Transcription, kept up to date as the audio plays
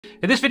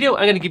In this video,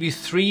 I'm going to give you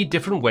 3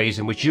 different ways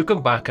in which you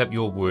can back up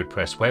your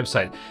WordPress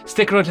website.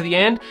 Stick around to the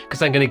end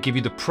because I'm going to give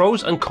you the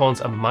pros and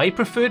cons of my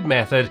preferred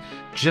method,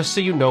 just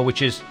so you know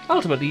which is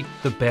ultimately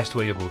the best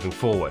way of moving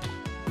forward.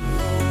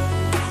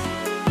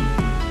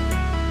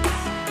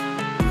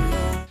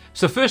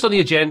 So first on the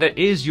agenda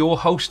is your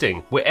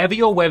hosting. Wherever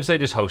your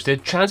website is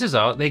hosted, chances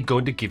are they're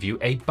going to give you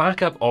a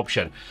backup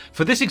option.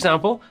 For this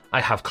example,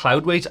 I have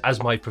Cloudways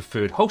as my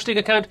preferred hosting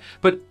account,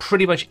 but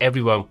pretty much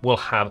everyone will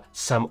have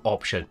some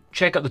option.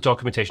 Check out the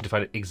documentation to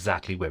find out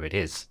exactly where it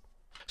is.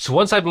 So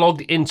once I've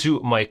logged into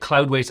my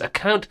Cloudways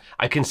account,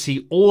 I can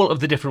see all of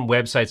the different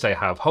websites I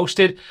have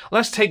hosted.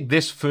 Let's take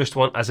this first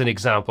one as an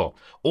example.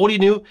 All you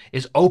do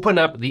is open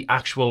up the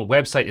actual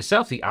website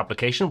itself, the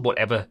application,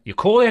 whatever you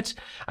call it.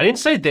 And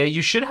inside there,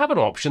 you should have an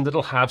option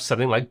that'll have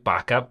something like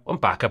backup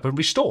and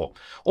restore.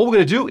 All we're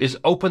going to do is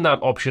open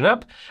that option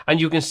up, and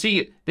you can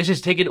see this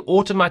is taking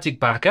automatic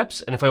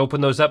backups. And if I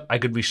open those up, I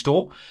could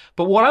restore.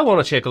 But what I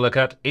want to take a look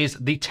at is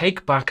the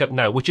take backup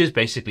now, which is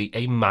basically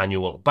a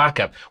manual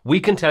backup. We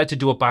can tell it to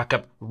do a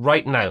backup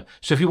right now.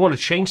 So if you want to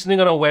change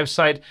something on our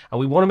website and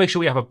we want to make sure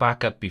we have a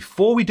backup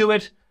before we do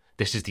it,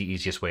 this is the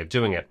easiest way of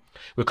doing it.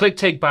 We'll click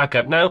take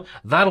backup now.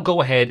 That'll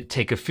go ahead,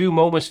 take a few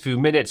moments, few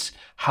minutes,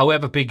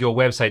 however big your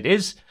website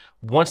is.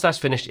 Once that's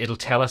finished, it'll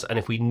tell us, and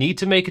if we need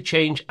to make a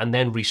change and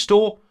then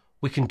restore,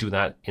 we can do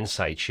that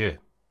inside here.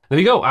 There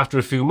we go. After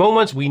a few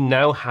moments, we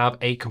now have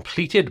a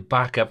completed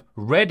backup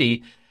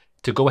ready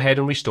to go ahead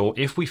and restore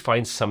if we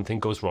find something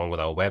goes wrong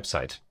with our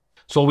website.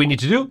 So all we need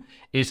to do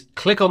is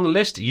click on the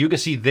list. You can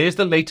see there's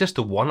the latest,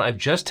 the one I've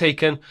just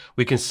taken.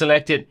 We can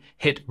select it,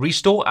 hit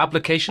restore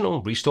application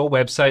or restore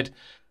website.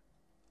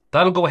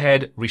 That'll go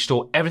ahead,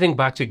 restore everything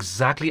back to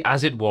exactly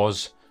as it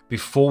was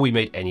before we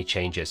made any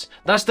changes.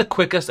 That's the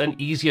quickest and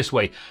easiest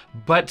way,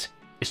 but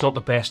it's not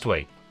the best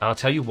way. I'll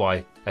tell you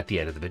why at the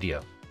end of the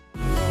video.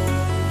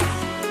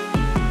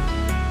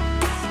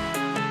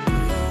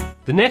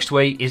 The next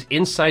way is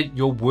inside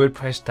your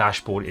WordPress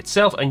dashboard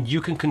itself, and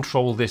you can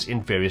control this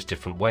in various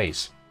different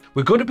ways.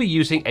 We're going to be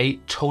using a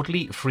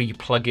totally free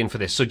plugin for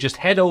this. So just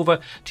head over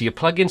to your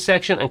plugin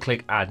section and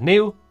click add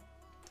new.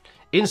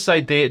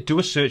 Inside there, do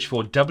a search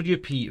for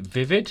WP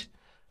Vivid.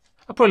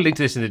 I'll put a link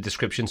to this in the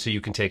description so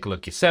you can take a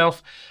look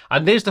yourself.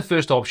 And there's the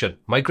first option,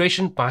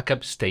 migration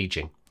backup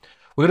staging.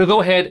 We're going to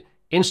go ahead,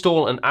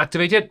 install and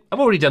activate it. I've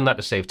already done that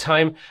to save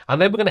time.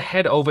 And then we're going to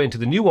head over into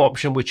the new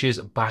option, which is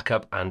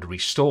backup and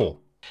restore.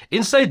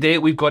 Inside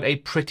there, we've got a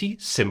pretty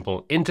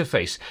simple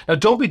interface. Now,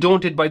 don't be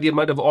daunted by the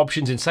amount of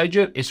options inside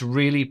here. It's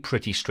really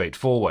pretty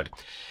straightforward.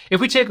 If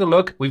we take a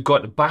look, we've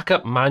got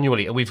backup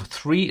manually, and we've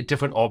 3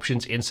 different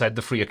options inside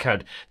the free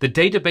account. The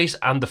database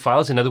and the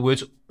files, in other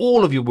words,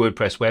 all of your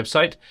WordPress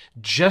website,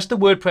 just the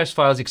WordPress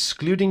files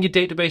excluding your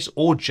database,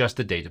 or just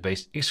the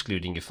database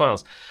excluding your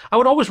files. I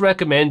would always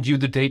recommend you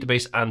the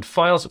database and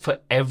files for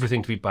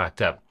everything to be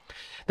backed up.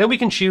 Then we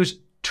can choose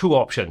 2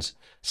 options.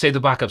 Save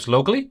the backups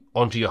locally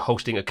onto your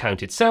hosting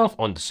account itself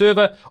on the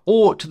server,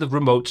 or to the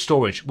remote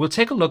storage. We'll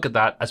take a look at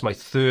that as my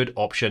 3rd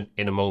option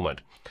in a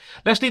moment.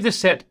 Let's leave this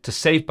set to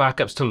save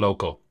backups to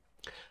local.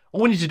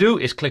 All we need to do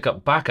is click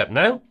up backup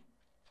now,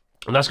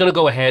 and that's going to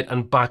go ahead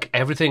and back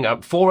everything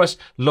up for us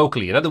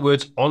locally. In other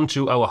words,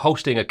 onto our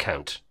hosting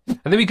account. And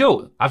there we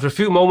go. After a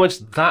few moments,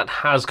 that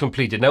has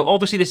completed. Now,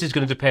 obviously, this is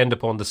going to depend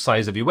upon the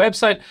size of your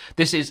website.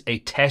 This is a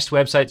test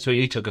website, so it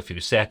only took a few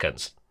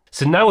seconds.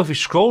 So now if we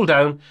scroll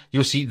down,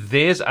 you'll see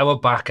there's our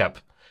backup.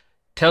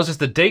 Tells us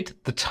the date,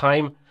 the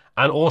time,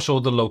 and also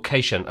the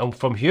location. And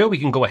from here, we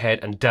can go ahead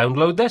and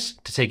download this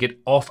to take it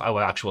off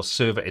our actual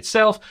server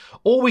itself,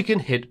 or we can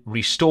hit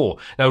restore.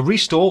 Now,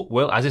 restore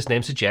will, as its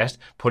name suggests,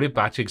 put it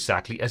back to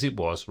exactly as it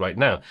was right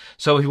now.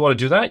 So if you want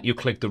to do that, you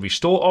click the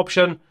restore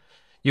option.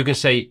 You can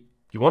say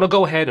you want to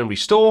go ahead and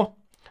restore,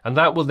 and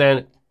that will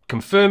then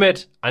confirm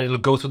it, and it'll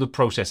go through the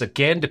process.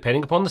 Again,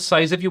 depending upon the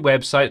size of your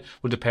website,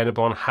 will depend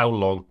upon how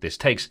long this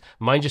takes.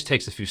 Mine just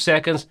takes a few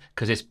seconds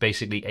because it's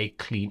basically a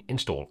clean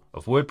install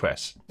of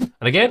WordPress.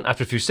 And again,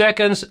 after a few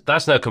seconds,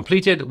 that's now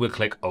completed. We'll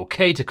click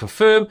OK to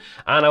confirm,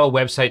 and our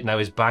website now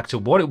is back to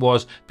what it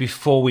was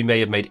before we may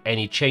have made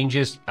any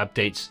changes,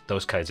 updates,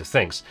 those kinds of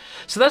things.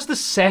 So that's the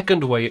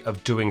second way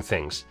of doing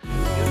things.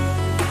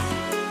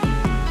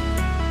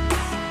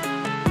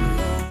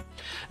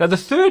 Now, the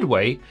 3rd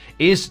way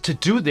is to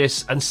do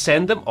this and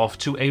send them off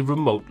to a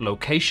remote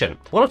location.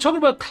 Well, I'm talking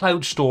about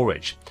cloud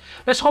storage.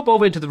 Let's hop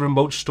over into the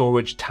remote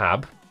storage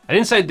tab. And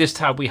inside this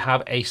tab, we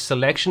have a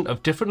selection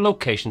of different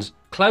locations,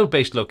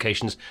 cloud-based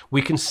locations,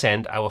 we can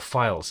send our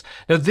files.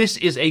 Now, this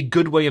is a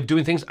good way of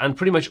doing things, and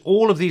pretty much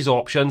all of these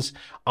options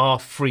are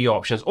free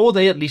options, or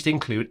they at least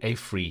include a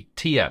free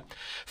tier.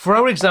 For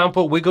our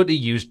example, we're going to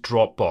use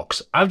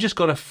Dropbox. I've just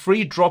got a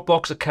free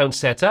Dropbox account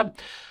set up.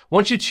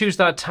 Once you choose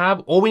that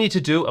tab, all we need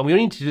to do, and we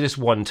only need to do this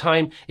one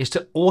time, is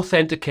to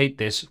authenticate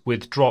this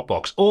with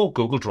Dropbox or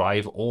Google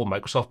Drive or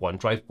Microsoft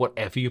OneDrive,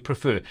 whatever you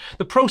prefer.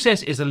 The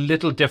process is a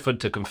little different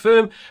to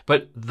confirm,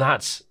 but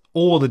that's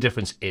all the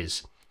difference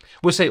is.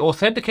 We'll say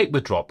authenticate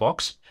with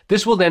Dropbox.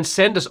 This will then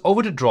send us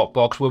over to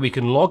Dropbox where we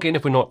can log in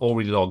if we're not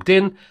already logged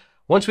in.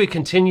 Once we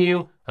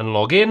continue and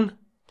log in,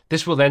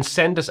 this will then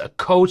send us a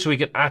code so we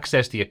can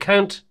access the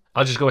account.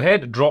 I'll just go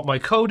ahead and drop my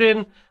code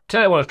in,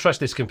 tell it I want to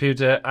trust this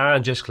computer,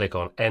 and just click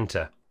on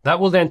enter. That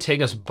will then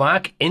take us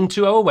back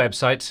into our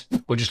website.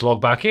 We'll just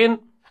log back in,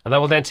 and that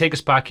will then take us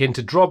back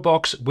into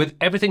Dropbox with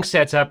everything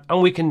set up, and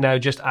we can now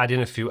just add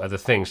in a few other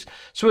things.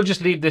 So we'll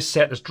just leave this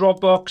set as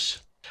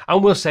Dropbox,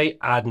 and we'll say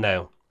add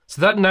now. So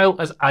that now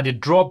has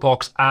added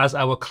Dropbox as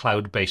our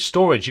cloud-based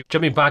storage.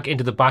 Jumping back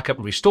into the backup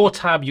and restore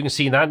tab, you can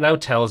see that now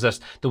tells us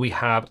that we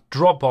have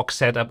Dropbox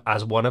set up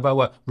as one of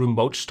our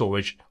remote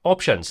storage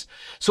options.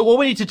 So all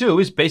we need to do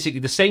is basically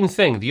the same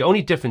thing. The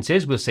only difference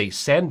is we'll say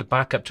send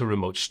backup to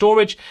remote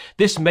storage.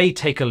 This may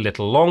take a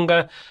little longer,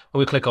 and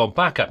we'll click on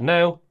backup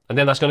now. And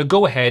then that's going to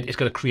go ahead, it's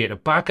going to create a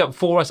backup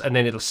for us, and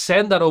then it'll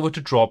send that over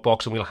to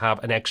Dropbox, and we'll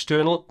have an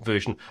external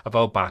version of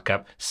our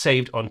backup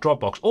saved on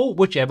Dropbox, or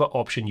whichever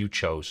option you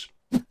chose.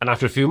 And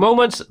after a few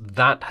moments,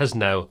 that has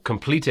now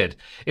completed.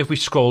 If we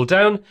scroll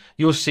down,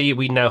 you'll see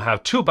we now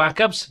have two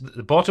backups.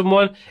 The bottom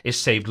one is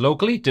saved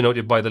locally,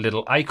 denoted by the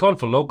little icon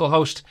for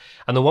localhost.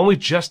 And the one we've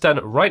just done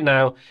right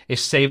now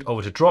is saved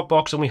over to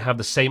Dropbox, and we have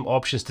the same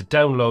options to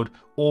download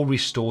or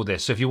restore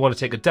this. So if you want to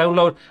take a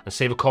download and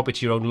save a copy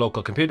to your own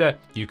local computer,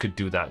 you could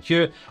do that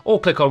here, or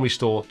click on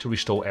restore to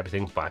restore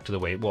everything back to the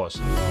way it was.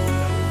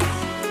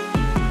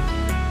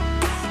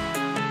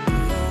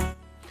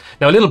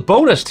 Now, a little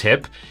bonus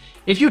tip.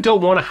 If you don't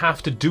want to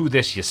have to do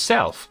this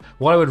yourself,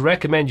 what I would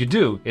recommend you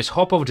do is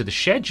hop over to the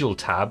Schedule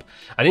tab,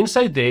 and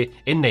inside there,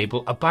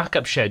 enable a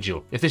backup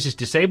schedule. If this is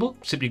disabled,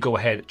 simply go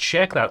ahead,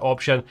 check that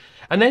option,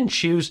 and then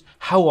choose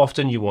how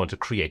often you want to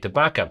create a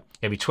backup.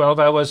 Every 12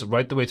 hours,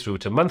 right the way through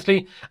to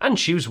monthly, and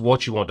choose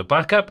what you want to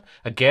backup,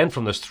 again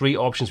from those three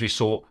options we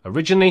saw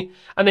originally,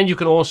 and then you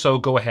can also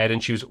go ahead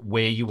and choose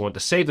where you want to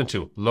save them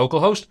to,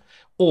 localhost,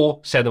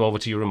 or send them over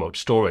to your remote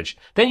storage.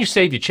 Then you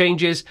save your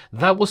changes,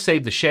 that will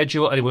save the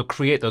schedule, and it will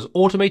create those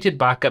automated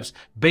backups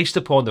based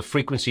upon the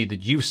frequency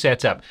that you've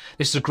set up.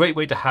 This is a great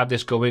way to have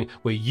this going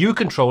where you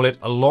control it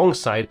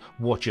alongside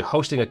what your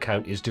hosting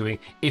account is doing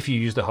if you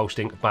use the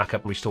hosting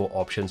backup and restore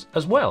options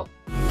as well.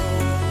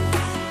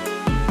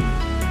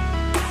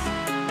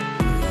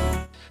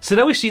 So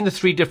now we've seen the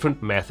three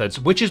different methods.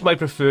 Which is my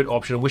preferred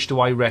option, and which do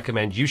I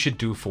recommend you should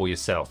do for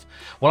yourself?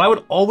 Well, I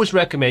would always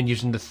recommend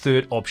using the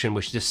third option,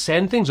 which is to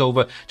send things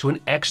over to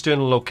an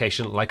external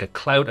location like a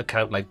cloud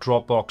account like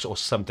Dropbox or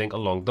something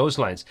along those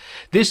lines.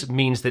 This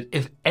means that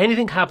if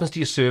anything happens to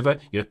your server,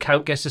 your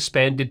account gets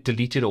suspended,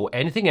 deleted, or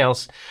anything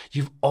else,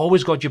 you've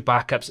always got your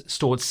backups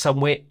stored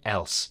somewhere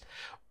else.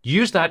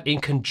 Use that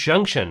in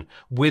conjunction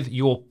with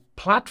your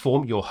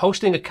platform, your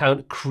hosting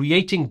account,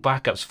 creating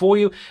backups for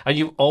you, and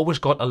you've always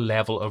got a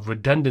level of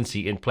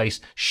redundancy in place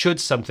should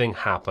something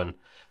happen.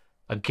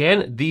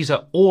 Again, these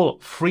are all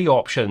free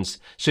options,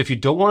 so if you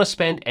don't want to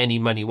spend any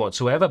money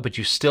whatsoever, but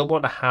you still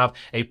want to have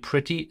a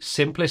pretty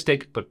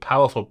simplistic but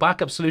powerful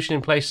backup solution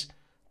in place,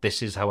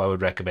 this is how I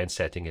would recommend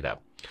setting it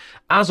up.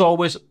 As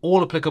always,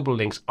 all applicable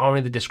links are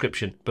in the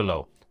description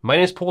below. My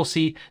name is Paul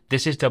C.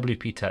 This is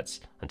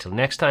WPTuts. Until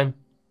next time,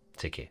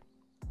 take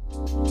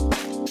care.